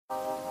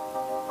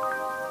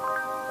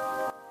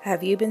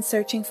Have you been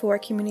searching for a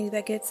community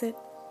that gets it?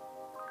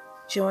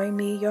 Join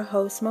me, your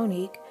host,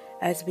 Monique,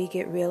 as we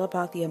get real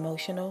about the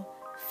emotional,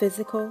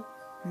 physical,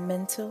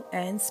 mental,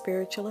 and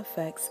spiritual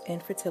effects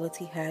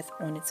infertility has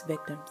on its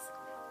victims.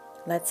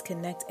 Let's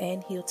connect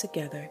and heal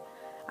together.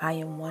 I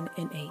am 1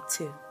 in 8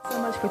 too.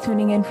 So much for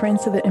tuning in,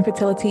 friends, to the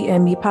Infertility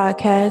and Me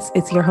podcast.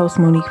 It's your host,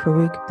 Monique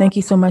Farouk. Thank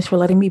you so much for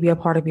letting me be a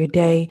part of your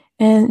day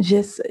and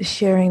just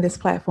sharing this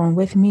platform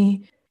with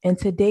me. And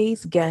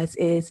today's guest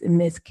is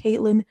Miss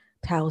Caitlin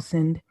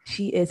Townsend.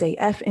 She is a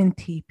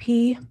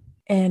FNTP,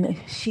 and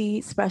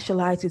she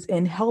specializes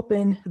in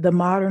helping the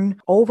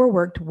modern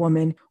overworked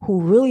woman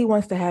who really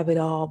wants to have it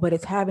all, but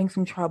is having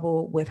some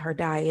trouble with her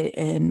diet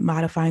and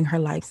modifying her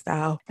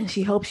lifestyle. And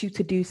she helps you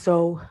to do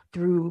so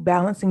through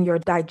balancing your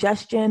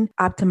digestion,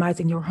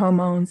 optimizing your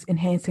hormones,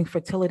 enhancing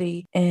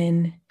fertility,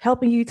 and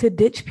helping you to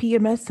ditch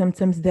PMS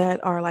symptoms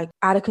that are like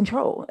out of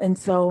control. And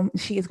so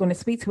she is going to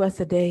speak to us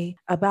today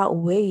about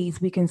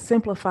ways we can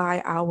simplify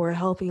our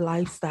healthy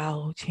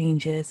lifestyle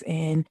changes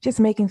and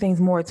just making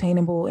things more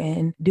attainable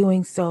and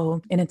doing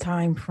so in a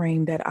time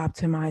frame that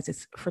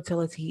optimizes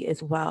fertility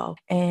as well.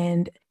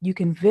 And you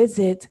can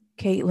visit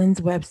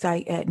Caitlin's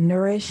website at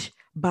Nourish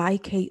by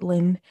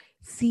Caitlin,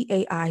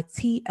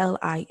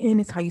 Caitlin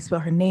is how you spell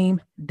her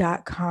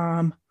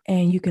name.com.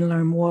 And you can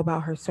learn more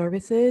about her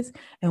services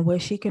and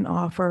what she can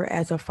offer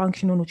as a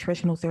functional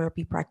nutritional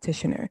therapy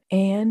practitioner.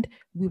 And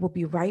we will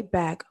be right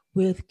back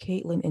with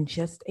Caitlin in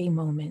just a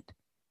moment.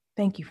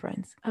 Thank you,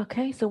 friends.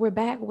 Okay, so we're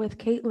back with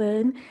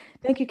Caitlin.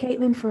 Thank you,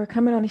 Caitlin, for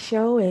coming on the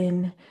show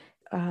and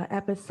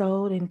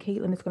episode. And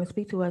Caitlin is going to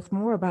speak to us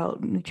more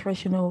about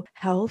nutritional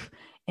health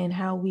and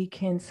how we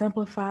can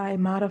simplify,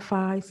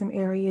 modify some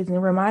areas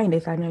and remind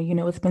us. I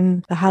know, it's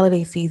been the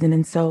holiday season,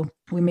 and so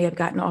we may have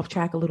gotten off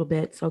track a little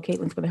bit. So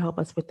Caitlin's going to help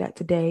us with that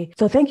today.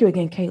 So thank you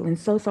again, Caitlin,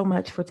 so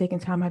much for taking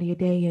time out of your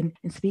day and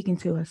speaking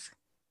to us.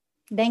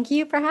 Thank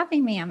you for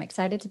having me. I'm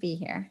excited to be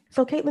here.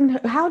 So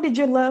Caitlin, how did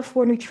your love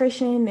for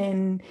nutrition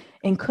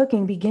and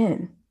cooking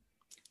begin?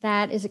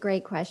 That is a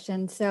great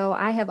question. So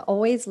I have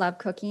always loved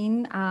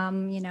cooking,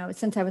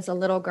 since I was a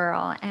little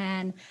girl.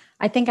 And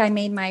I think I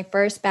made my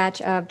first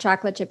batch of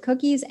chocolate chip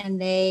cookies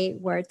and they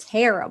were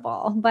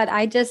terrible. But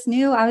I just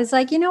knew, I was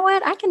like, you know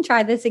what? I can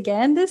try this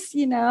again.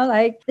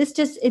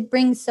 It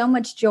brings so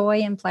much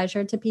joy and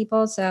pleasure to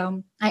people.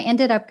 So I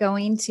ended up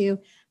going to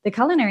the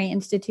Culinary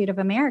Institute of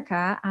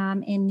America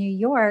in New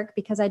York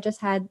because I just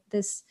had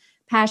this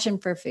passion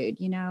for food.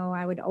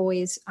 I would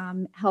always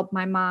help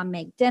my mom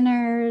make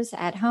dinners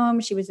at home.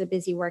 She was a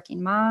busy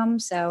working mom.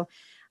 So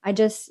I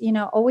just,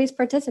 always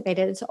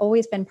participated. It's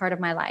always been part of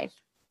my life.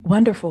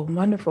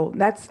 Wonderful.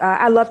 That's,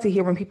 I love to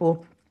hear when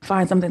people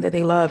find something that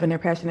they love and they're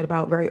passionate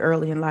about very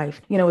early in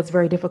life. It's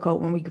very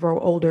difficult when we grow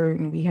older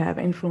and we have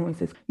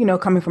influences,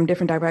 coming from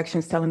different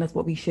directions, telling us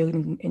what we should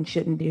and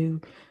shouldn't do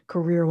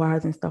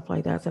career-wise and stuff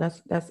like that. So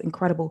that's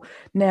incredible.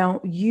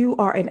 Now, you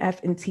are an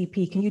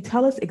FNTP. Can you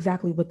tell us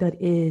exactly what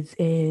that is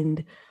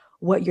and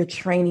what your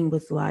training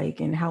was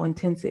like and how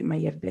intense it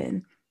may have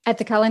been? At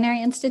the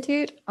Culinary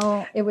Institute?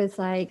 Oh, it was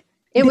like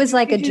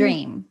a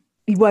dream.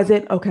 Was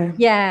it? Okay.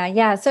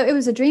 Yeah. So it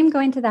was a dream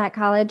going to that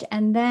college.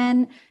 And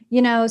then,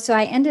 so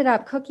I ended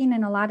up cooking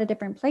in a lot of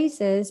different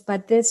places,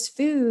 but this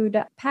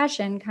food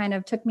passion kind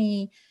of took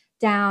me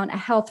down a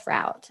health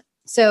route.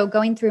 So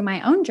going through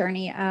my own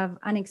journey of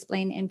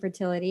unexplained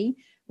infertility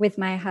with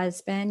my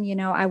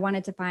husband, I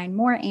wanted to find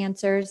more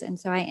answers. And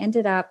so I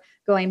ended up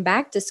going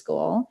back to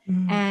school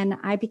and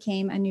I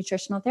became a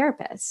nutritional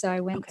therapist. So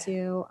I went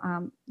to,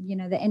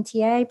 the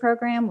NTA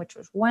program, which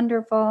was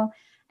wonderful.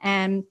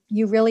 And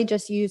you really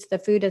just use the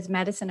food as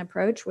medicine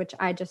approach, which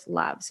I just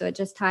love. So it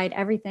just tied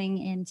everything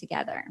in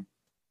together.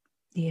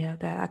 Yeah,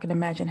 that I can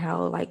imagine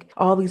how like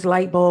all these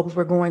light bulbs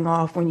were going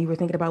off when you were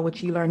thinking about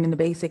what you learned in the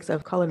basics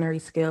of culinary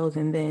skills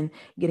and then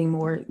getting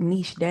more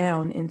niche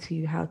down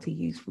into how to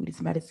use food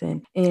as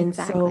medicine. And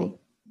Exactly. So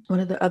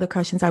one of the other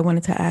questions I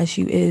wanted to ask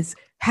you is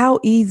how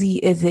easy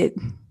is it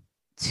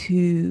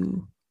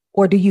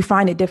or do you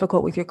find it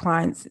difficult with your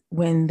clients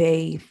when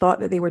they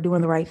thought that they were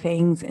doing the right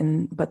things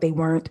but they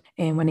weren't?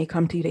 And when they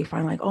come to you, they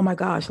find like, oh my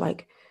gosh,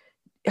 like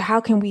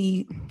how can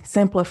we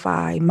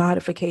simplify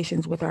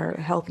modifications with our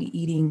healthy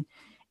eating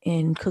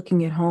and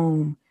cooking at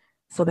home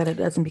so that it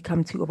doesn't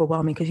become too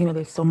overwhelming? Because,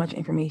 there's so much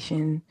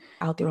information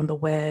out there on the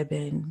web.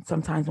 And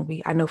sometimes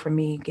I know for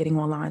me, getting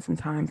online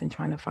sometimes and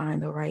trying to find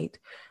the right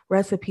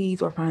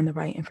recipes or find the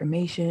right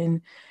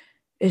information,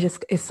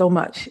 it's so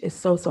much. It's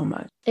so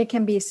much. It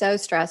can be so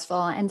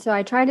stressful. And so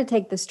I try to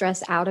take the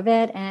stress out of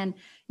it. And,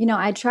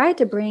 I tried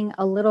to bring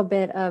a little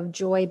bit of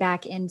joy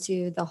back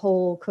into the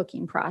whole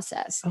cooking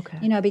process,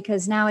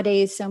 because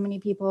nowadays so many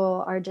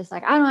people are just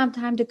like, I don't have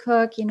time to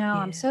cook.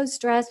 I'm so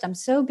stressed. I'm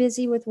so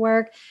busy with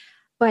work.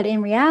 But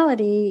in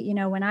reality,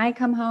 when I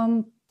come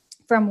home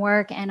from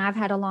work and I've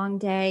had a long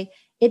day,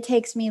 it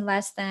takes me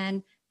less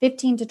than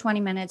 15 to 20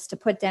 minutes to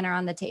put dinner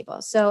on the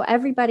table. So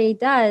everybody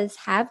does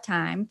have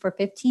time for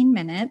 15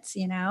 minutes,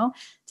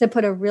 to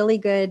put a really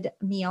good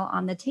meal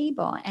on the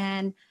table.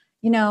 And,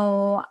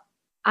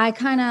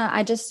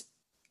 I just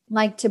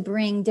like to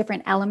bring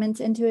different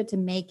elements into it to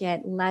make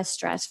it less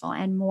stressful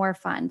and more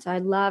fun. So I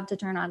love to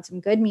turn on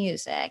some good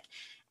music.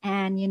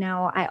 And,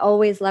 I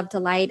always love to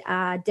light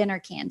a dinner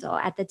candle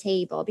at the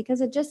table because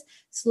it just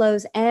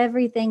slows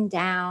everything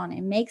down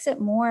and makes it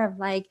more of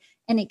like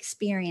an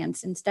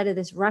experience instead of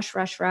this rush,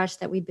 rush, rush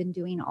that we've been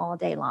doing all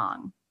day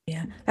long.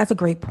 Yeah, that's a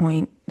great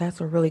point.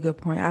 That's a really good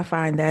point. I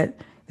find that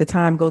the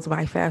time goes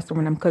by faster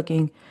when I'm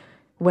cooking,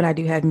 when I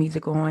do have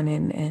music on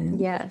and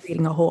Yes.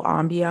 creating a whole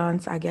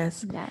ambiance, I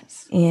guess.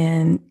 Yes.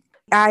 And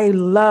I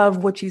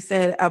love what you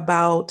said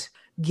about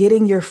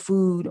getting your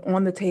food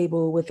on the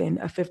table within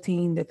a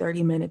 15 to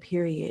 30-minute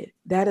period.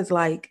 That's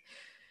like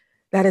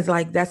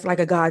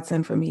a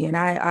godsend for me. And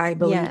I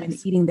believe in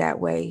Yes. eating that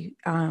way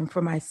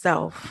for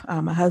myself.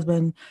 My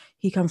husband,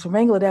 he comes from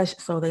Bangladesh,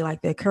 so they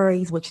like their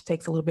curries, which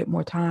takes a little bit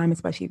more time,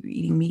 especially if you're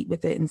eating meat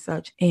with it and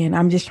such. And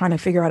I'm just trying to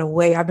figure out a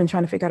way. I've been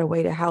trying to figure out a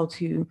way to how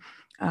to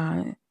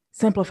uh,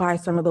 simplify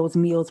some of those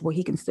meals where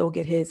he can still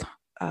get his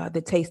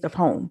the taste of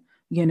home,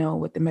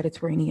 with the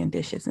Mediterranean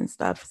dishes and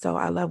stuff. So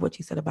I love what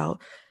you said about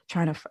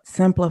trying to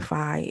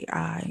simplify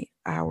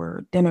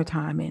our dinner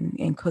time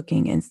and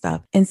cooking and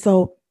stuff. And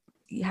so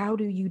how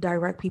do you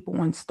direct people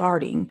on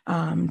starting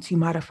to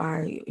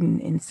modify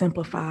and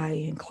simplify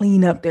and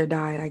clean up their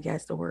diet? I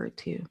guess the word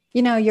too.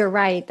 You're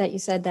right that you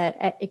said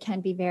that it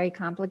can be very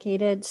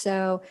complicated.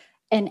 So,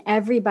 and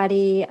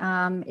everybody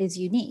is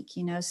unique,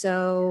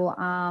 so,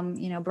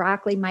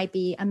 broccoli might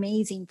be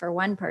amazing for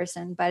one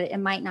person, but it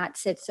might not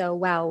sit so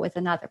well with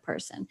another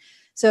person.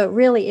 So it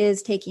really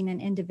is taking an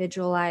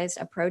individualized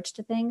approach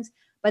to things.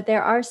 But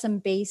there are some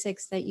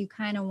basics that you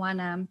kind of want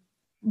to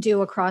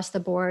do across the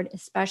board,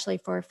 especially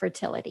for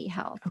fertility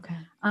health. Okay.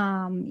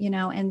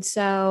 And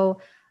so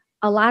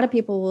a lot of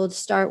people will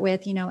start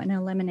with, an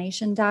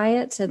elimination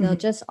diet. So they'll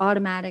just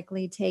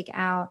automatically take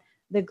out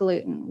the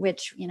gluten,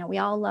 which, we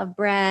all love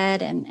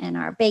bread and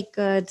our baked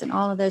goods and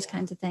all of those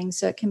kinds of things.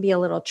 So it can be a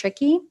little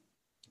tricky,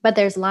 but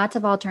there's lots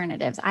of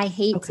alternatives. I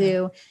hate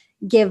to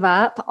give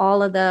up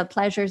all of the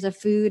pleasures of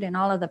food and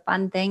all of the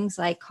fun things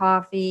like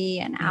coffee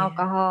and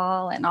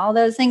alcohol and all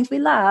those things we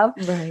love.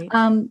 Right.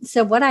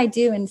 So what I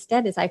do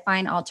instead is I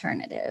find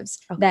alternatives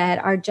that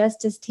are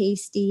just as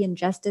tasty and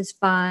just as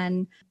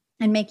fun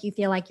and make you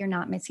feel like you're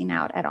not missing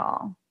out at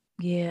all.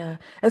 Yeah,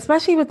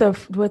 especially with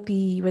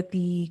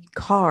the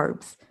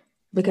carbs,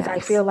 because I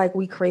feel like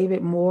we crave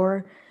it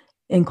more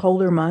in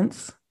colder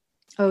months.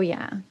 Oh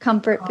yeah,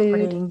 comforting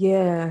food.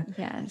 Yeah.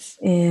 Yes.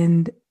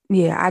 And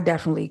yeah, I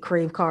definitely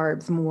crave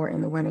carbs more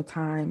in the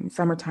wintertime.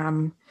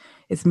 Summertime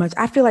is much.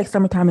 I feel like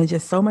summertime is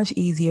just so much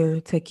easier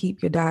to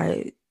keep your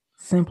diet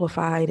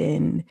simplified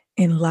and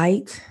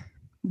light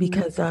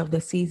because of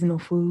the seasonal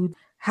food.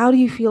 How do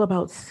you feel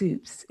about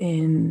soups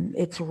and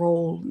its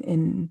role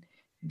in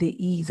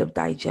the ease of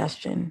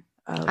digestion?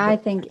 I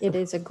think it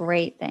is a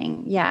great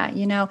thing. Yeah.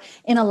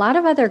 In a lot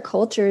of other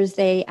cultures,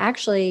 they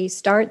actually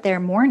start their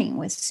morning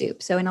with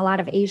soup. So in a lot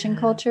of Asian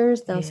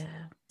cultures, they'll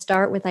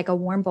start with like a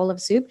warm bowl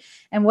of soup.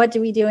 And what do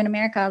we do in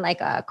America?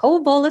 Like a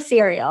cold bowl of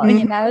cereal,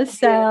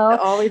 So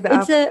always the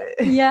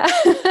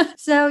opposite.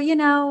 So,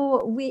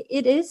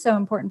 it is so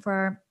important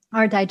for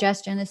our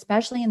digestion,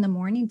 especially in the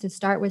morning, to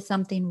start with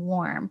something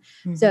warm.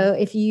 So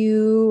if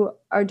you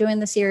are doing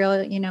the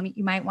cereal,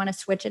 you might want to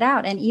switch it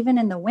out. And even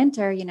in the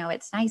winter,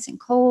 it's nice and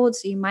cold.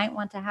 So you might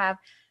want to have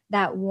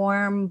that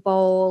warm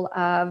bowl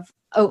of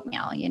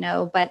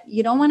oatmeal, but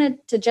you don't want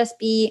it to just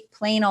be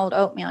plain old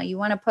oatmeal. You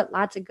want to put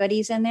lots of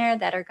goodies in there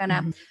that are going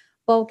to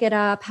bulk it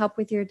up, help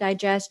with your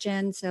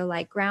digestion. So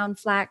like ground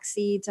flax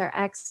seeds are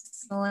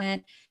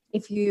excellent.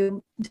 If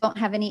you don't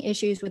have any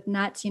issues with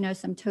nuts,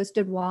 some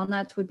toasted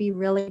walnuts would be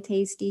really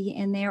tasty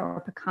in there,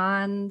 or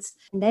pecans.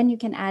 And then you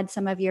can add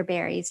some of your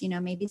berries,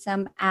 maybe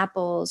some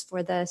apples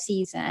for the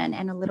season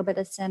and a little bit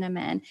of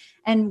cinnamon.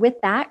 And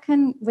with that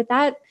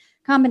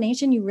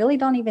combination, you really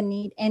don't even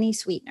need any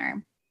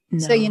sweetener. No.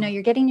 So,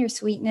 you're getting your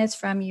sweetness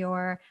from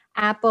your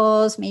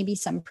apples, maybe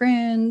some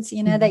prunes,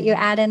 that you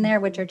add in there,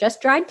 which are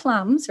just dried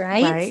plums,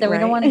 right? So we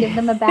don't want to give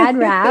them a bad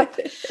rap.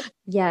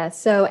 Yeah.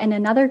 So, and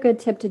another good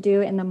tip to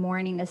do in the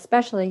morning,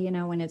 especially,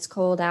 when it's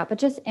cold out, but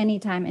just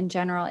anytime in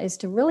general, is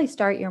to really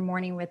start your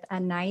morning with a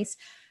nice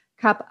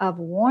cup of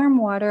warm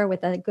water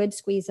with a good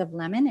squeeze of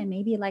lemon and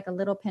maybe like a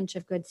little pinch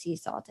of good sea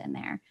salt in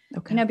there.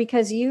 Okay.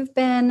 Because you've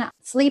been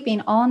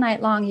sleeping all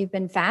night long, you've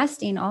been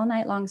fasting all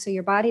night long. So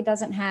your body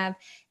doesn't have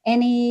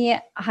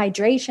any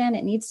hydration.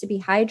 It needs to be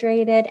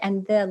hydrated.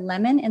 And the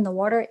lemon in the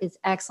water is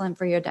excellent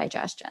for your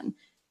digestion.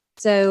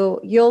 So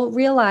you'll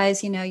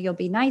realize, you'll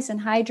be nice and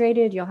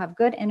hydrated. You'll have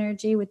good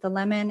energy with the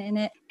lemon in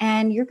it.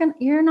 And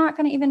you're not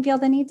going to even feel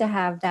the need to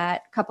have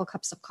that couple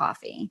cups of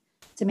coffee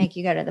to make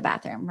you go to the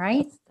bathroom,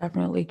 right? That's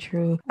definitely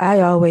true. I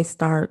always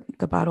start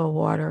the bottle of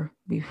water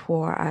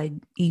before I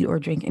eat or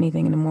drink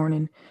anything in the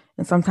morning.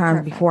 And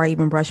sometimes before I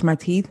even brush my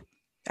teeth.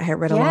 I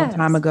had read a long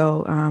time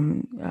ago,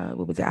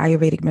 what was it,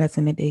 Ayurvedic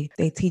medicine, that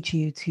they teach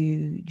you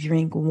to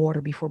drink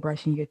water before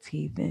brushing your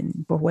teeth.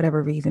 And for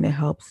whatever reason, it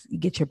helps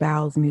get your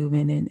bowels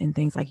moving and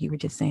things like you were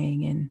just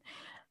saying. And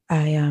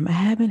I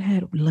haven't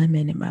had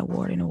lemon in my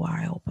water in a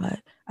while, but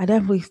I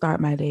definitely start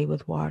my day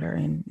with water,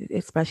 and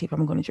especially if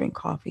I'm going to drink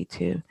coffee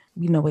too,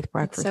 with It's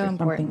breakfast so or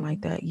something like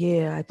important. that.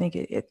 Yeah, I think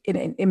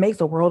it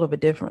makes a world of a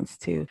difference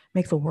too.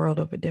 Makes a world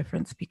of a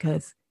difference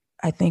because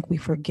I think we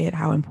forget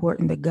how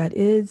important the gut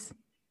is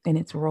and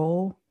its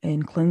role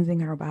in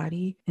cleansing our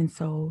body. And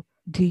so,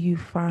 do you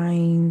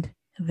find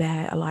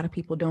that a lot of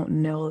people don't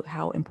know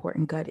how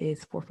important gut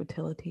is for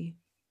fertility?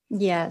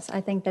 Yes,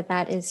 I think that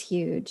that is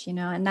huge,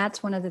 and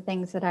that's one of the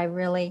things that I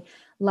really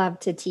love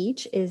to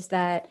teach is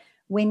that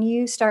when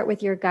you start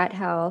with your gut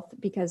health,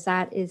 because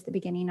that is the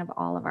beginning of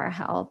all of our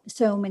health,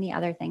 so many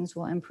other things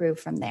will improve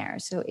from there.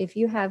 So if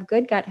you have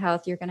good gut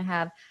health, you're going to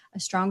have a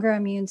stronger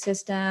immune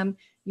system.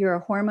 Your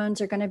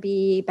hormones are going to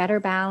be better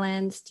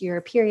balanced.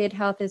 Your period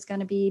health is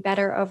going to be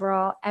better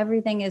overall.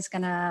 Everything is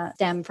going to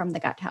stem from the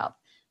gut health.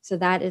 So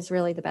that is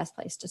really the best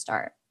place to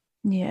start.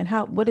 Yeah, and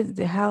how does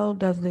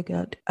the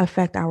gut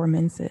affect our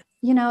menses?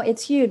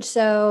 It's huge.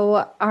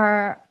 So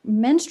our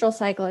menstrual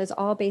cycle is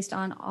all based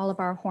on all of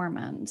our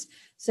hormones.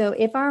 So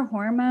if our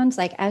hormones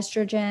like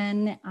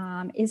estrogen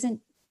isn't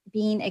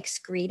being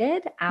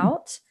excreted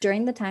out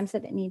during the times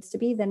that it needs to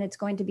be, then it's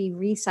going to be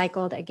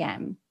recycled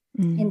again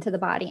Mm. into the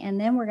body. And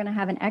then we're going to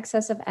have an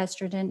excess of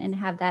estrogen and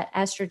have that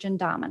estrogen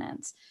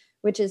dominance,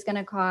 which is going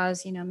to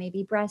cause,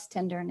 maybe breast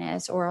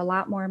tenderness or a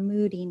lot more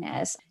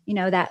moodiness,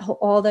 that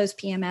all those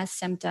PMS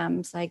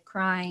symptoms like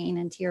crying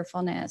and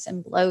tearfulness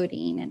and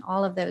bloating and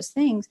all of those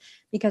things,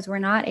 because we're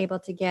not able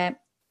to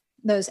get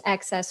those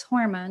excess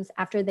hormones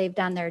after they've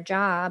done their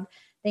job.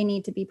 They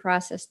need to be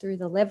processed through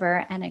the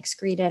liver and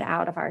excreted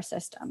out of our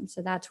system.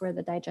 So that's where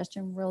the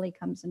digestion really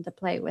comes into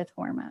play with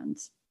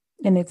hormones.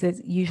 And it's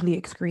usually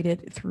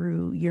excreted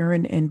through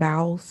urine and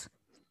bowels.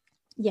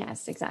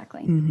 Yes,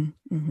 exactly.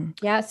 Mm-hmm, mm-hmm,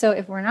 Yeah. So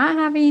if we're not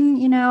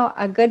having,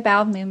 a good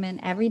bowel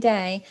movement every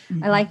day, I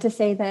mm-hmm. like to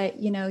say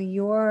that,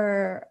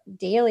 your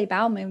daily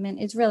bowel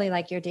movement is really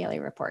like your daily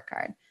report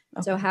card.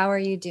 So Okay. how are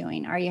you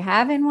doing? Are you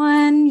having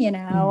one?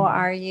 Mm-hmm.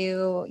 Are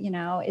you,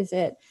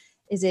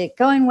 is it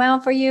going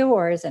well for you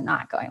or is it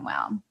not going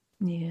well?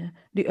 Yeah.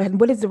 And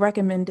what is the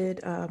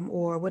recommended,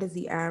 or what is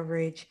the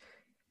average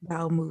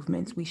bowel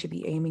movements we should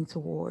be aiming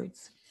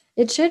towards?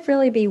 It should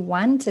really be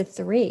 1 to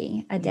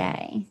 3 a Yeah.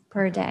 day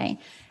per Okay. day.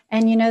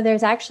 And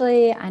there's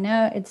actually, I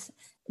know it's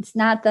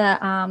not the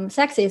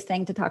sexiest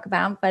thing to talk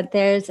about, but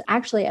there's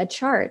actually a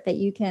chart that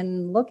you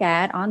can look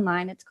at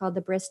online. It's called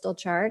the Bristol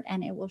chart,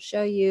 and it will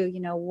show you,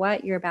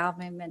 what your bowel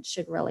movement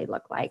should really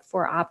look like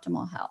for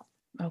optimal health.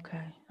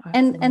 Okay.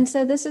 And Excellent.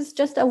 so this is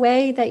just a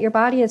way that your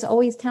body is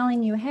always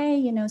telling you,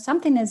 hey,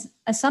 something is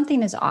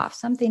off,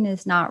 something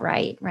is not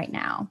right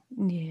now.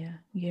 Yeah.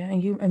 Yeah.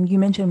 And you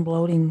mentioned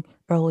bloating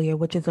earlier,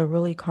 which is a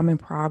really common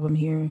problem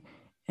here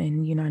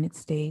in the United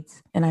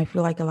States. And I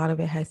feel like a lot of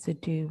it has to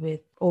do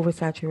with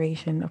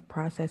oversaturation of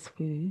processed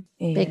food.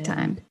 Big And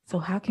time. so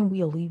how can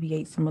we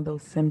alleviate some of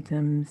those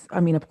symptoms? I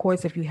mean, of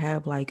course, if you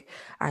have like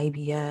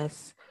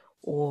IBS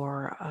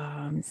or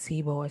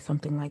SIBO or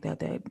something like that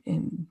that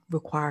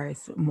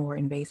requires more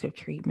invasive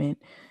treatment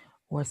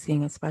or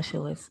seeing a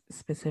specialist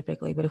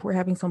specifically. But if we're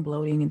having some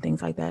bloating and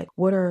things like that,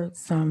 what are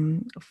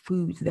some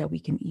foods that we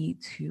can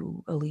eat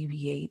to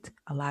alleviate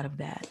a lot of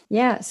that?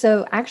 Yeah.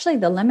 So actually,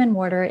 the lemon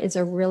water is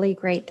a really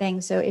great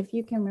thing. So if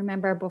you can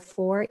remember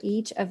before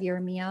each of your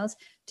meals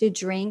to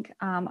drink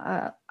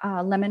a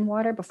lemon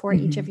water before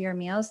each Mm-hmm. of your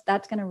meals,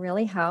 that's going to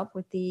really help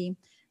with the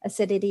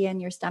acidity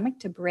in your stomach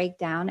to break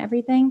down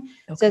everything.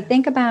 So Okay.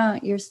 think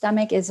about your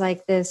stomach is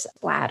like this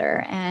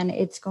bladder and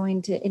it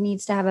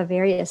needs to have a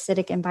very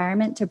acidic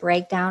environment to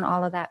break down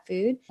all of that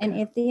food. And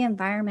Okay. if the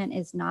environment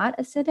is not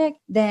acidic,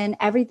 then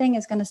everything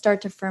is going to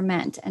start to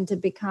ferment and to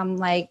become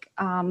like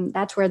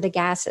that's where the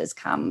gases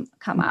come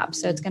up.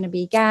 So it's Mm-hmm. going to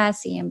be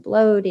gassy and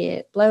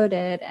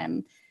bloated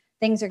and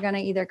things are going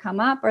to either come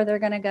up or they're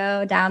going to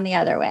go down the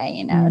other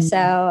way. Mm-hmm.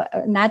 So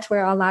and that's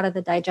where a lot of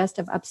the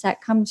digestive upset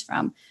comes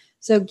from.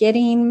 So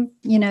getting,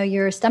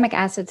 your stomach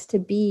acids to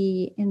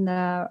be in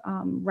the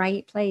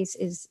right place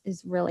is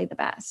really the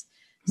best.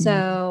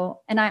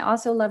 So, and I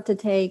also love to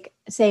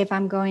say if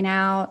I'm going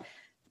out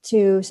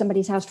to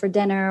somebody's house for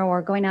dinner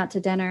or going out to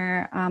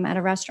dinner at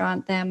a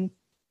restaurant, then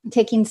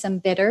taking some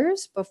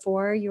bitters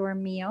before your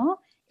meal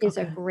is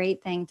a Okay.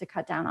 great thing to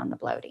cut down on the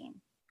bloating.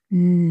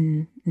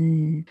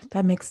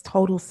 That makes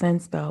total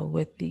sense, though,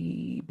 with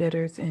the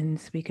bitters and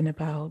speaking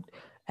about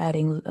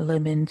adding a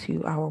lemon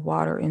to our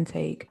water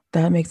intake.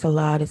 That makes a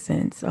lot of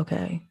sense.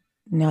 Okay.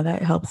 Now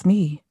that helps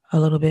me a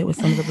little bit with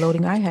some of the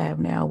bloating I have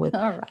now with,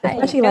 All right,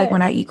 especially like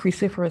when good. I eat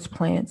cruciferous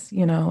plants,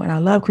 and I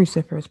love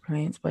cruciferous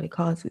plants, but it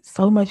causes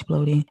so much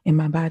bloating and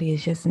my body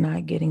is just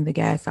not getting the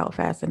gas out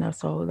fast enough.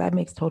 So that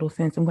makes total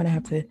sense. I'm going to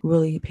have to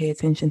really pay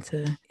attention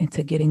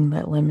into getting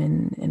that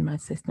lemon in my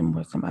system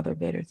or some other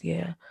bitters.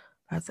 Yeah.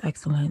 That's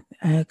excellent.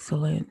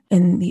 Excellent.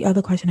 And the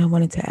other question I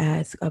wanted to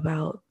ask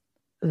about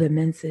the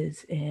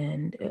menses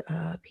and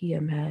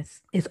PMS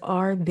is: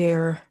 are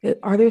there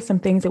some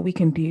things that we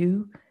can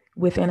do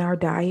within our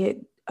diet?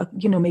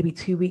 Maybe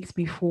 2 weeks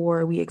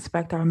before we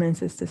expect our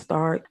menses to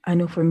start. I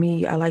know for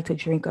me, I like to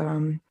drink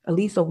at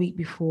least a week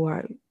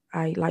before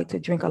I like to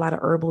drink a lot of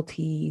herbal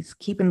teas,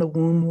 keeping the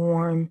womb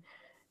warm,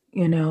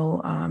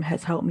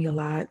 has helped me a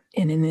lot.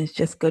 And then it's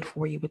just good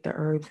for you with the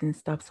herbs and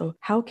stuff. So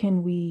how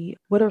can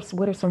what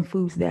are some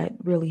foods that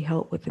really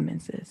help with the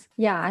menses?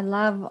 Yeah, I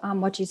love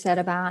what you said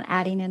about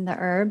adding in the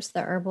herbs.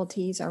 The herbal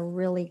teas are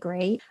really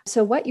great.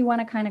 So, what you want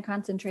to kind of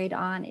concentrate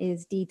on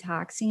is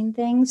detoxing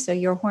things. So,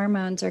 your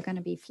hormones are going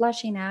to be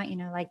flushing out,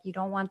 like you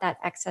don't want that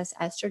excess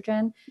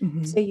estrogen.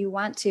 Mm-hmm. So, you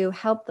want to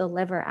help the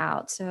liver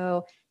out.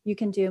 So, you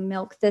can do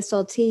milk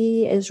thistle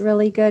tea is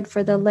really good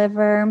for the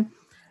liver.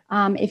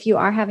 If you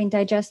are having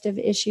digestive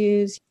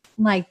issues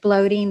like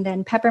bloating,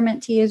 then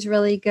peppermint tea is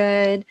really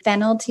good.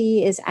 Fennel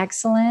tea is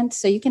excellent.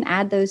 So you can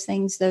add those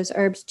things, those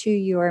herbs to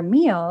your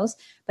meals,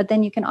 but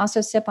then you can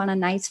also sip on a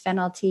nice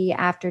fennel tea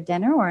after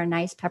dinner or a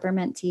nice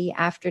peppermint tea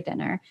after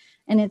dinner.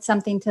 And it's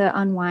something to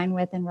unwind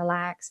with and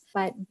relax.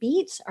 But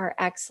beets are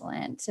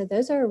excellent. So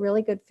those are a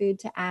really good food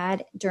to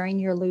add during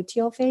your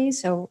luteal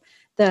phase. So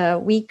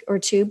the week or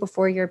two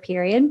before your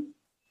period.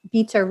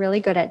 Beets are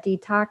really good at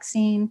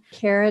detoxing.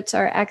 Carrots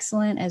are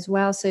excellent as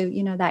well. So,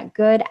 that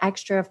good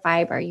extra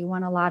fiber. You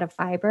want a lot of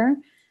fiber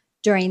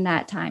during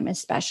that time,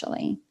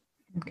 especially.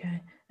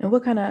 Okay. And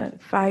what kind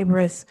of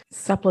fibrous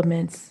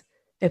supplements,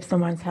 if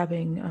someone's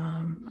having,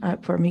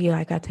 for me,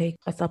 like I take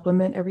a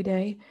supplement every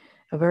day,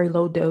 a very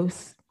low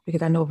dose,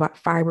 because I know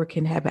fiber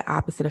can have an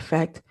opposite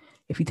effect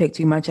if you take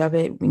too much of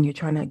it when you're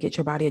trying to get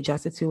your body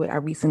adjusted to it. I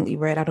recently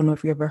read, I don't know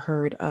if you ever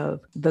heard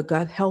of the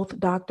Gut Health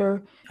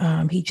Doctor.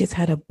 He just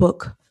had a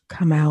book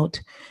come out.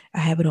 I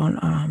have it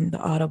on the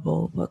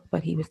Audible book,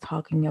 but he was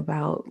talking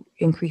about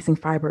increasing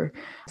fiber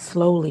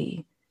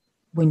slowly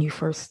when you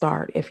first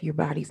start, if your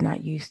body's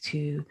not used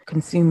to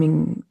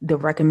consuming the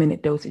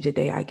recommended dosage a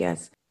day, I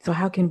guess. So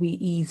how can we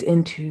ease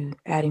into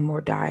adding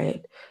more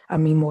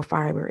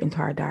fiber into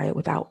our diet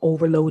without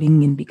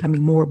overloading and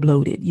becoming more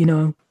bloated,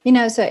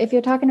 So if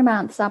you're talking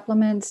about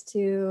supplements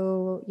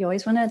you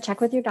always want to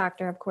check with your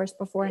doctor, of course,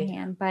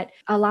 beforehand, but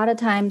a lot of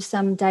times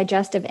some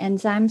digestive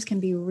enzymes can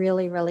be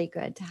really, really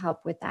good to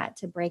help with that,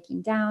 to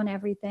breaking down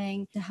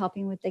everything, to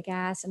helping with the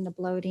gas and the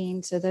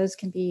bloating. So those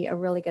can be a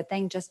really good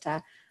thing just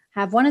to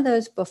have one of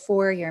those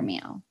before your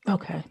meal.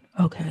 Okay.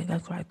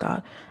 That's what I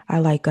thought. I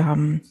like,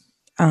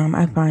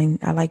 I find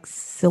I like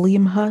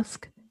psyllium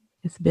husk.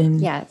 It's been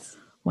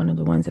one of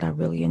the ones that I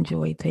really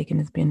enjoy taking.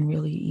 It's been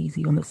really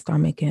easy on the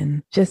stomach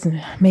and just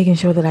making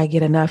sure that I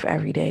get enough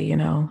every day,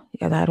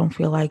 because I don't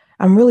feel like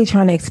I'm really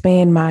trying to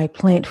expand my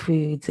plant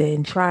foods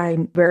and try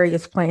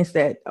various plants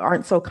that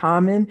aren't so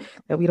common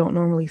that we don't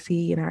normally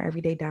see in our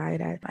everyday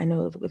diet. I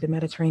know with the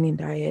Mediterranean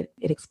diet,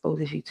 it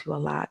exposes you to a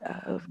lot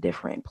of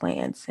different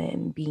plants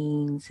and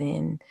beans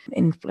and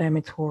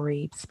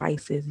inflammatory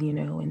spices,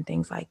 and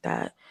things like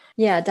that.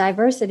 Yeah,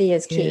 diversity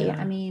is key. Yeah.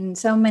 I mean,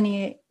 so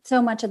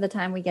much of the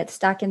time we get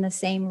stuck in the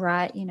same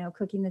rut,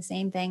 cooking the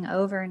same thing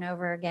over and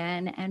over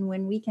again. And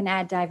when we can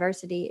add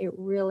diversity, it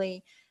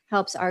really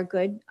helps our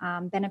good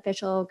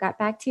beneficial gut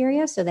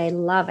bacteria. So they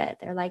love it.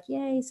 They're like,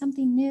 yay,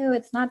 something new.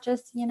 It's not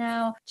just,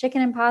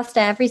 chicken and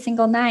pasta every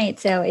single night.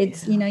 So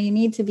it's, you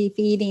need to be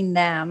feeding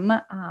them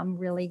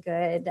really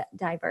good,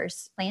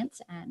 diverse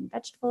plants and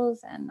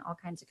vegetables and all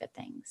kinds of good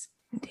things.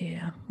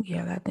 Yeah,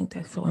 I think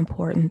that's so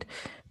important.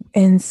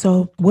 And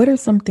so what are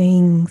some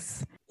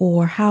things,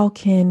 or how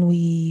can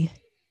we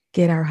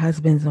get our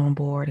husbands on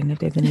board? And if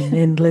there's any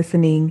men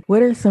listening,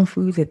 what are some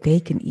foods that they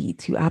can eat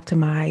to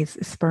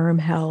optimize sperm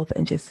health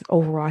and just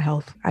overall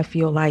health? I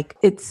feel like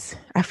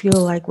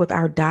with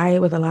our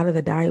diet, with a lot of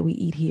the diet we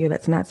eat here,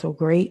 that's not so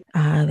great,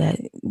 that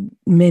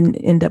men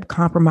end up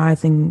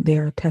compromising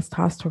their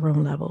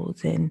testosterone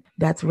levels. And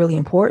that's really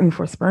important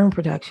for sperm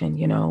production.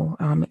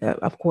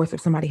 Of course,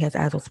 if somebody has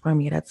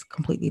azoospermia, that's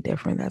completely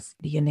different. That's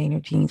DNA in their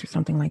genes or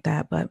something like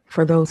that. But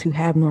for those who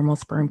have normal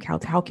sperm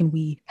counts, how can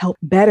we help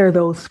better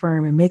those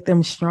sperm and make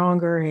them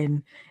stronger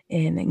and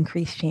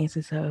increase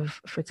chances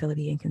of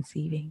fertility and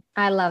conceiving?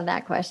 I love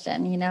that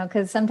question,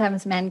 because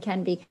sometimes men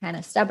can be kind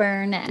of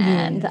stubborn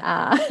and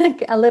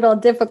a little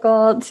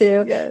difficult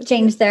to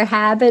change their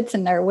habits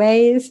and their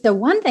ways. So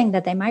one thing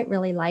that they might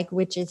really like,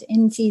 which is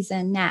in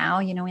season now,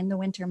 in the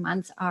winter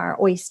months, are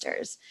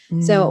oysters.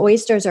 So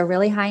oysters are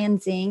really high in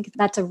zinc.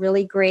 That's a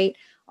really great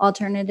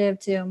alternative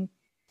to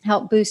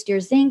help boost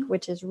your zinc,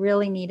 which is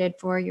really needed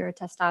for your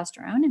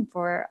testosterone and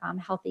for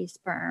healthy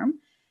sperm.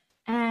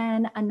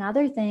 And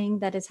another thing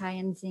that is high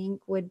in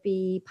zinc would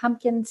be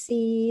pumpkin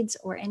seeds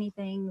or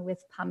anything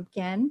with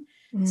pumpkin.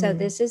 So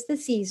this is the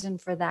season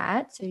for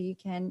that. So you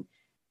can,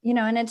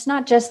 and it's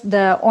not just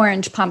the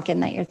orange pumpkin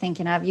that you're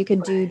thinking of. You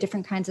could do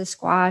different kinds of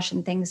squash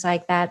and things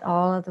like that.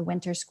 All of the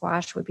winter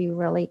squash would be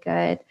really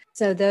good.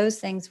 So those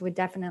things would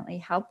definitely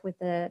help with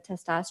the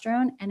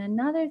testosterone. And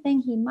another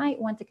thing he might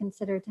want to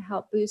consider to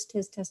help boost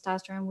his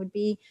testosterone would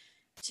be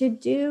to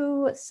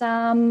do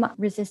some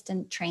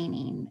resistant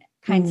training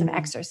kinds of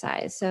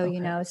exercise.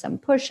 So, some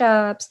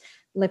push-ups,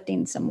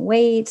 lifting some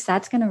weights,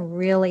 that's going to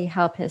really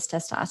help his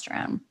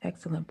testosterone.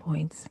 Excellent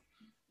points.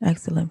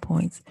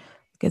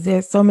 Because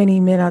there's so many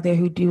men out there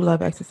who do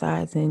love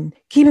exercise and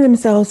keeping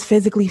themselves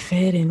physically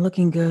fit and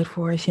looking good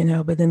for us,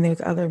 but then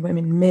there's other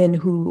men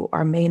who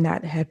may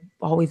not have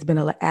always been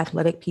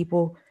athletic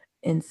people.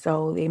 And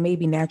so they may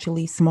be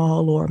naturally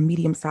small or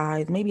medium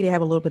sized. Maybe they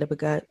have a little bit of a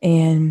gut,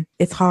 and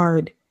it's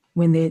hard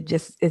when it's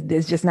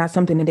just not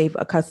something that they've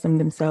accustomed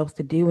themselves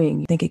to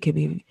doing. I think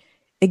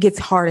it gets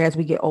harder as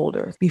we get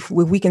older. If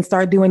we can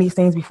start doing these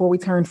things before we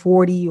turn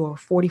 40 or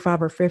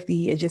 45 or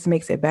 50, it just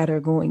makes it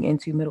better going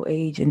into middle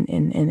age and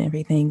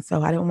everything.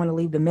 So I don't want to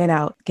leave the men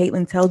out.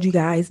 Caitlin told you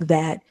guys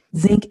that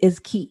zinc is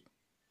key,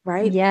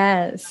 right?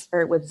 Yes.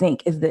 With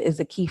zinc is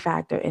the key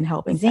factor in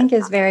helping. Zinc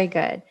is very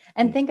good.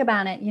 And think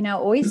about it,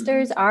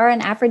 oysters are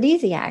an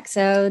aphrodisiac.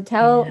 So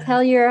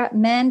tell your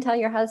men, tell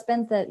your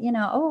husbands that,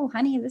 oh,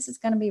 honey, this is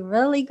going to be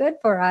really good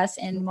for us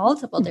in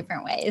multiple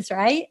different ways,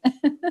 right?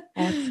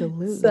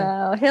 Absolutely.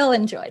 So he'll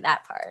enjoy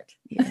that part.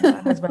 Yeah,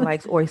 my husband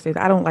likes oysters.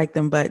 I don't like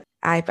them, but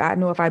I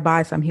know if I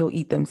buy some, he'll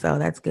eat them. So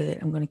that's good.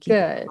 I'm going to keep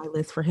it on my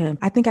list for him.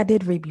 I think I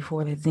did read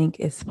before that zinc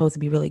is supposed to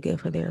be really good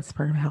for their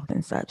sperm health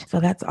and such. So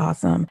that's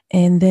awesome.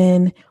 And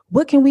then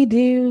what can we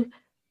do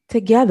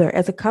together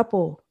as a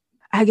couple?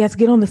 I guess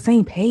get on the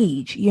same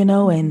page, and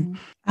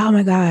oh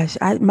my gosh,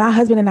 my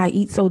husband and I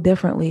eat so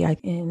differently.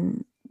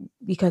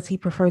 Because he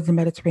prefers the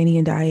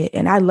Mediterranean diet,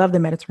 and I love the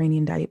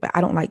Mediterranean diet, but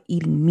I don't like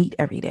eating meat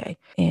every day.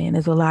 And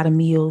there's a lot of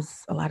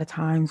meals, a lot of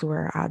times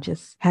where I'll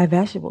just have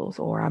vegetables,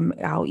 or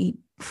I'll eat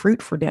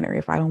fruit for dinner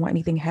if I don't want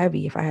anything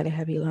heavy, if I had a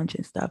heavy lunch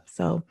and stuff.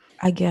 So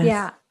I guess.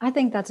 Yeah, I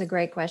think that's a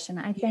great question.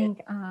 I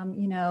think,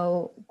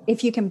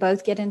 if you can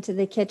both get into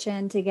the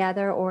kitchen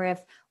together, or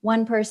if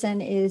one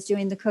person is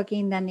doing the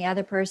cooking, then the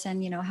other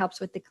person,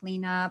 helps with the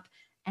cleanup.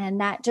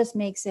 And that just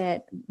makes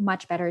it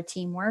much better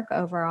teamwork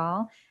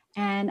overall.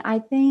 And I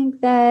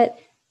think that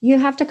you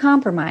have to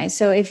compromise.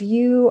 So if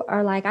you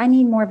are like, I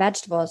need more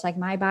vegetables, like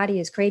my body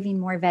is craving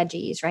more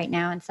veggies right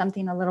now and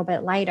something a little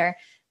bit lighter,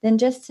 then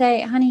just say,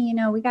 honey,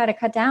 we got to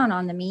cut down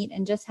on the meat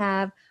and just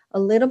have a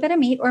little bit of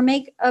meat, or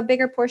make a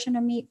bigger portion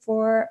of meat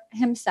for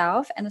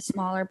himself and a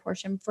smaller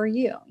portion for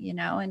you,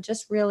 and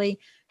just really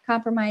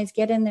compromise,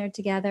 get in there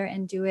together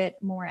and do it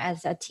more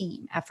as a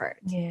team effort.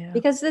 Yeah.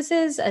 Because this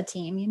is a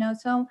team,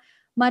 so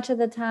much of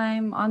the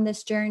time on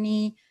this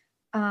journey,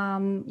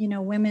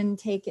 women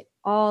take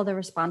all the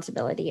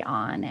responsibility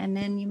on, and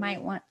then you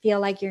might feel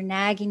like you're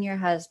nagging your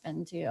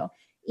husband to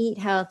eat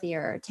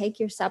healthier, take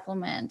your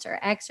supplements or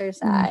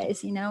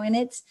exercise, and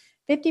it's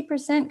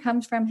 50%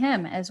 comes from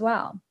him as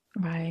well.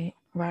 Right.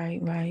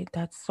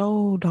 That's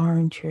so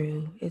darn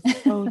true.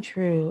 It's so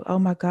true. Oh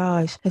my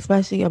gosh.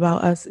 Especially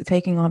about us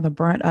taking on the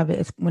brunt of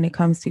it when it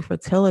comes to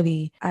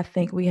fertility. I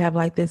think we have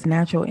like this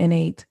natural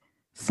innate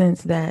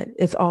sense that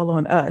it's all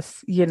on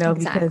us,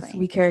 because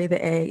we carry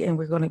the egg and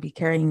we're going to be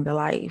carrying the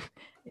life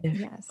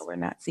if we're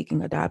not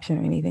seeking adoption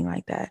or anything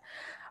like that.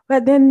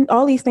 But then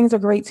all these things are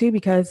great too,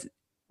 because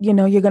you're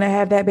going to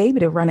have that baby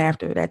to run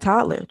after, that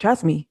toddler.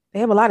 Trust me, they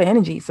have a lot of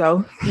energy.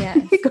 So you're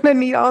going to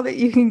need all that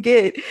you can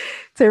get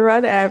to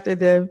run after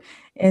them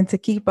and to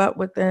keep up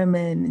with them,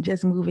 and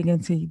just moving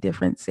into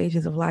different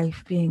stages of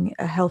life, being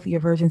a healthier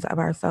versions of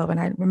ourselves. And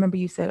I remember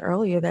you said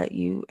earlier that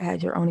you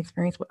had your own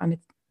experience with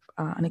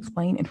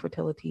unexplained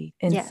infertility.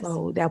 And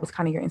so that was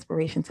kind of your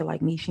inspiration to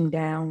like niching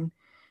down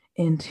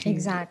into.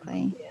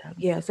 Exactly.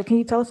 Yeah. So can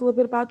you tell us a little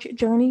bit about your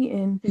journey?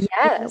 And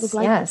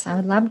yes, I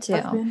would love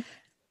to.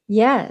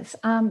 Yes.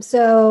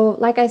 So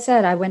like I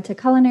said, I went to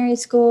culinary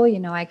school,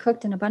 I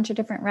cooked in a bunch of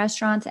different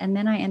restaurants, and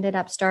then I ended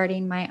up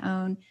starting my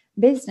own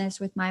business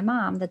with my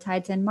mom, the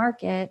Tides End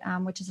Market,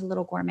 which is a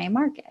little gourmet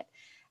market.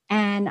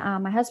 And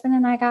my husband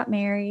and I got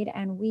married,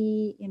 and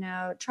we,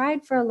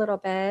 tried for a little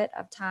bit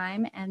of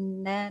time,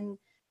 and then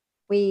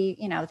we,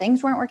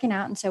 things weren't working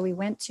out. And so we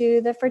went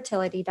to the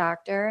fertility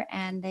doctor,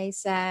 and they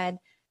said,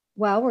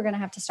 well, we're going to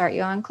have to start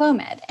you on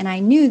Clomid. And I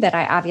knew that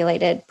I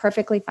ovulated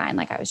perfectly fine.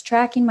 Like I was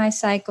tracking my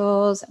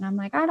cycles, and I'm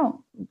like, I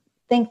don't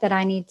think that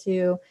I need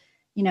to,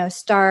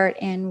 start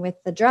in with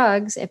the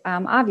drugs if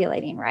I'm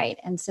ovulating right.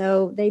 And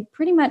so they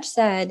pretty much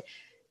said,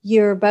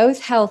 you're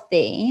both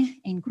healthy,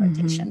 in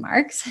quotation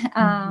marks.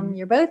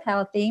 You're both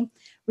healthy.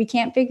 We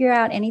can't figure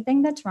out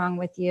anything that's wrong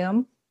with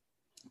you.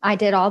 I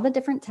did all the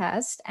different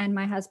tests, and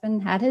my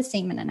husband had his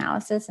semen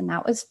analysis, and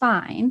that was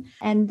fine.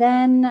 And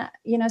then,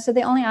 so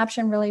the only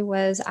option really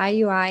was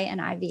IUI and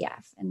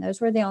IVF. And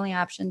those were the only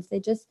options. They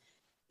just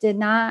did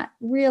not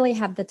really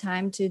have the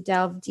time to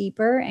delve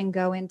deeper and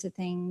go into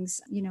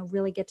things,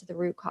 really get to the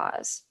root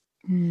cause.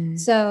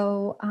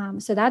 So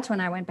that's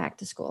when I went back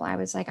to school. I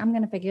was like, I'm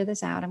going to figure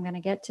this out. I'm going to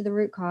get to the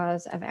root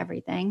cause of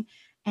everything.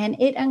 And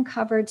it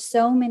uncovered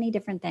so many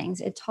different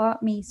things. It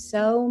taught me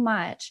so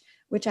much,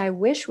 which I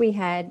wish we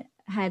had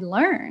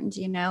learned,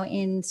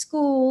 in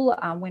school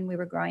when we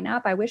were growing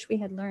up. I wish we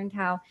had learned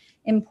how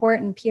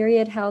important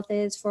period health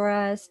is for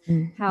us,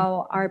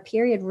 how our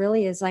period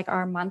really is like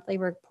our monthly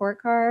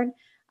report card,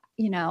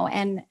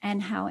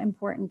 and how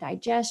important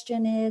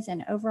digestion is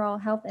and overall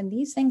health. And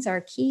these things are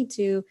key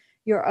to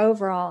your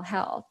overall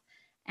health.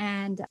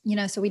 And,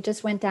 so we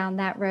just went down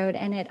that road,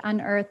 and it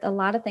unearthed a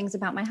lot of things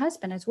about my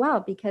husband as well,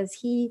 because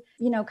he,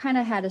 kind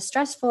of had a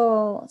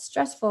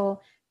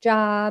stressful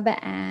job,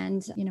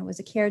 and, was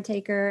a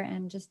caretaker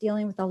and just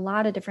dealing with a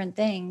lot of different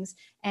things.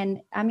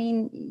 And I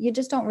mean, you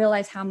just don't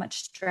realize how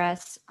much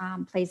stress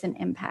plays an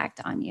impact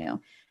on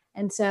you.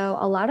 And so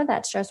a lot of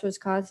that stress was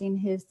causing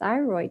his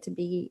thyroid to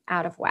be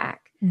out of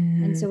whack.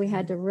 Mm-hmm. And so we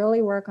had to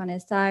really work on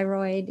his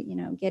thyroid,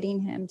 getting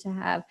him to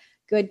have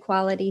good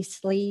quality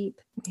sleep,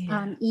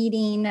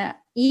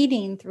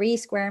 eating 3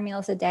 square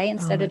meals a day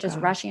instead of just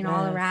rushing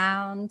all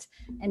around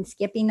and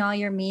skipping all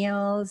your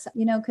meals,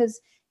 because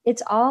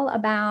it's all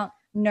about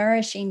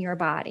nourishing your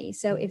body.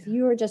 So if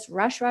you are just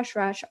rush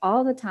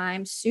all the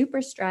time,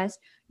 super stressed,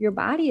 your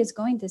body is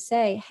going to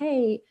say,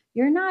 hey,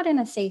 you're not in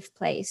a safe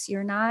place.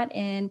 You're not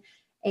in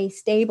a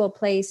stable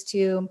place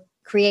to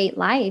create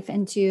life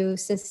and to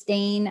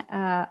sustain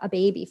a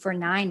baby for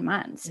 9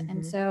 months. Mm-hmm.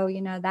 And so,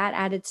 that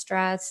added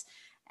stress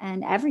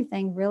and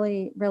everything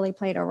really, really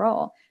played a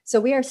role. So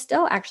we are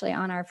still actually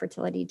on our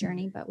fertility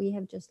journey, but we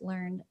have just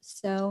learned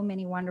so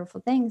many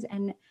wonderful things.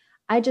 And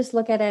I just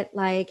look at it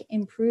like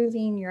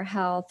improving your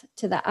health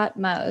to the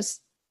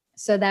utmost,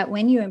 so that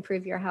when you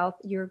improve your health,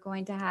 you're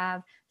going to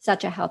have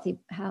such a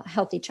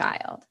healthy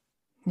child.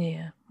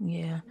 Yeah.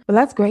 But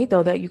that's great,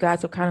 though, that you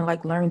guys have kind of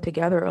like learned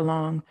together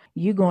along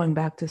you going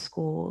back to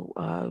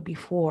school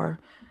before.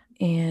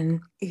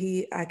 And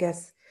I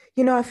guess,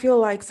 I feel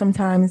like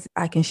sometimes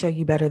I can show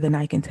you better than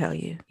I can tell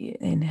you,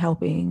 in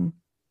helping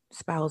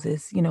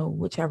spouses,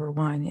 whichever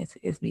one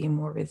is being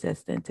more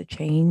resistant to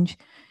change,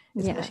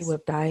 especially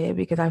with diet,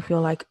 because I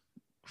feel like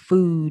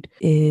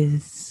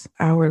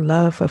our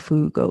love for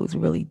food goes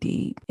really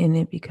deep, and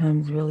it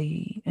becomes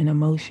really an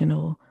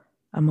emotional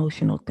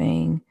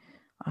thing.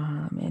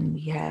 And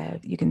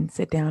you can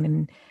sit down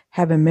and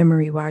have a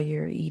memory while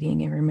you're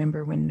eating and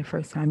remember when the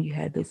first time you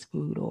had this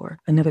food or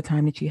another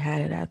time that you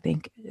had it. I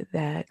think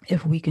that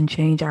if we can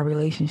change our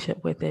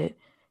relationship with it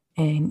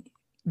and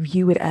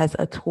view it as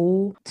a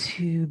tool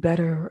to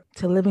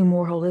living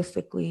more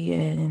holistically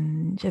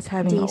and just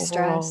having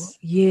de-stress.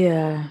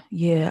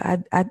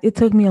 It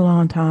took me a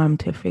long time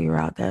to figure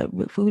out that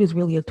food is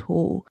really a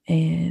tool,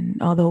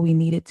 and although we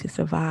need it to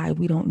survive,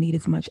 we don't need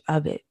as much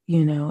of it,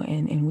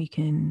 and we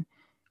can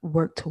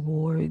work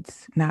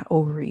towards not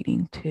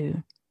overeating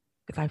too,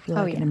 because I feel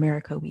like in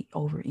America we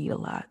overeat a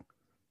lot.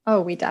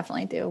 Oh, we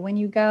definitely do. When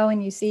you go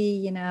and you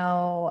see,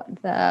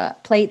 the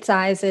plate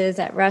sizes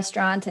at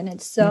restaurants, and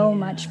it's so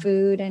much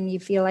food and you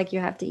feel like you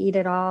have to eat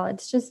it all.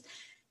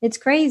 It's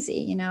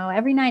crazy.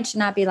 Every night should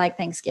not be like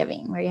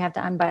Thanksgiving where you have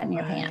to unbutton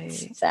your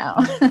pants. So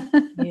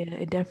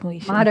it definitely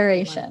should.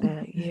 Moderation.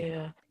 Like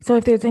that. So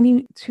if there's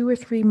any 2 or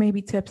 3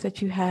 maybe tips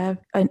that you have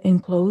in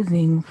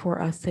closing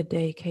for us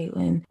today,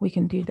 Caitlin, we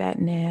can do that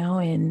now.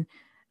 And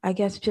I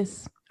guess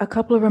just a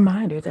couple of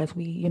reminders as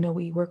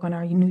we work on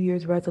our New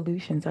Year's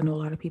resolutions. I know a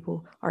lot of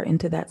people are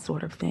into that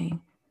sort of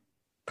thing.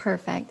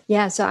 Perfect.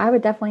 Yeah. So I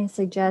would definitely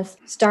suggest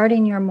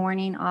starting your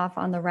morning off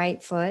on the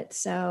right foot.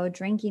 So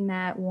drinking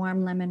that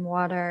warm lemon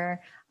water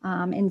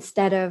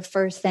instead of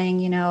first thing,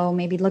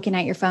 maybe looking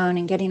at your phone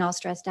and getting all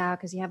stressed out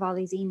because you have all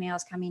these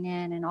emails coming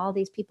in and all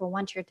these people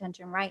want your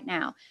attention right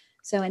now.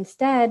 So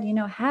instead,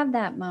 have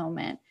that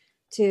moment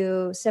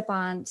to sip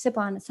on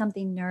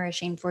something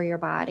nourishing for your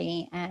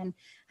body and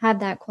have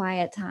that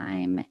quiet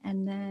time.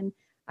 And then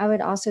I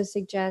would also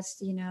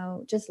suggest,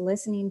 just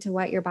listening to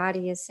what your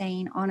body is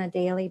saying on a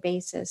daily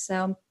basis.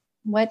 So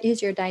what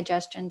is your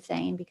digestion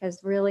saying?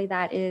 Because really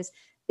that is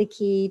the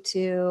key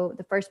to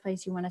the first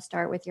place you want to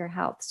start with your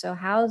health. So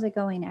how is it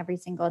going every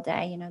single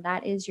day?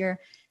 That is your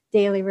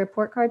daily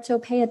report card. So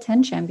pay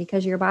attention,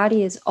 because your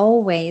body is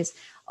always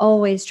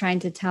trying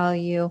to tell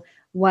you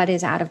what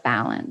is out of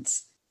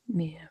balance.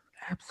 Yeah.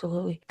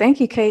 Absolutely. Thank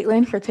you,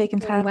 Caitlin, for taking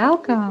time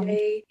welcome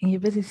in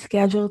your busy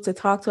schedule to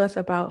talk to us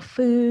about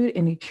food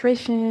and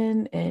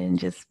nutrition and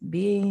just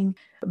being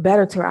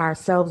better to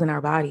ourselves and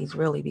our bodies,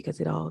 really, because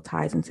it all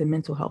ties into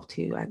mental health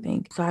too, I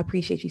think. So I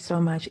appreciate you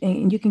so much.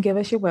 And you can give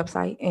us your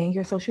website and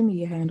your social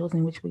media handles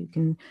in which we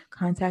can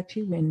contact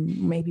you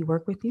and maybe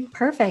work with you.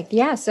 Perfect.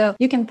 Yeah. So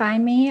you can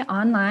find me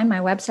online. My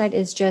website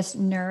is just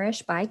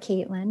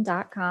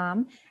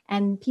nourishedbycaitlin.com.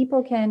 And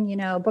people can,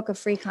 book a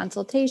free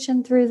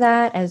consultation through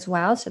that as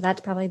well. So that's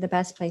probably the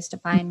best place to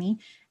find me.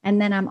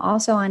 And then I'm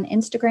also on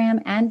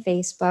Instagram and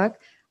Facebook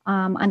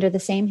under the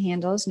same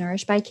handles,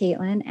 Nourished by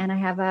Caitlin. And I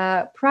have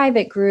a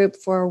private group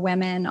for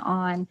women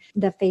on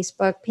the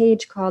Facebook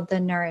page called The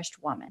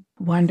Nourished Woman.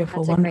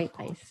 Wonderful. That's a great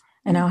place.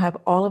 And I'll have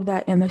all of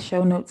that in the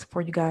show notes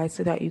for you guys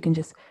so that you can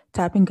just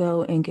tap and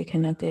go and get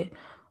connected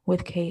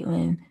with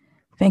Caitlin.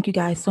 Thank you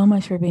guys so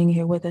much for being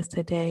here with us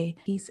today.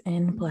 Peace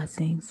and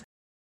blessings.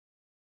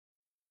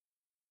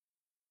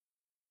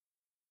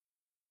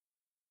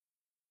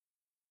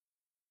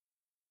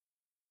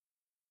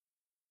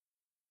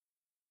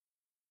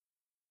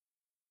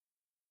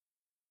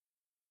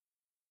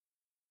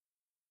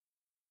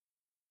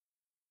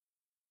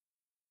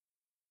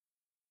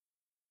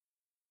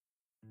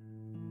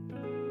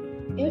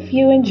 If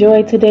you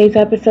enjoyed today's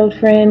episode,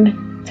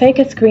 friend, Take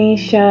a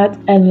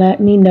screenshot and let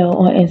me know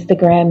on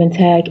Instagram and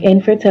tag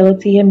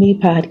Infertility and Me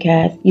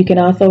Podcast. You can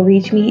also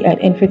reach me at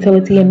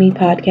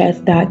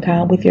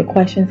infertilityandmepodcast.com with your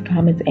questions,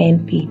 comments,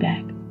 and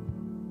feedback.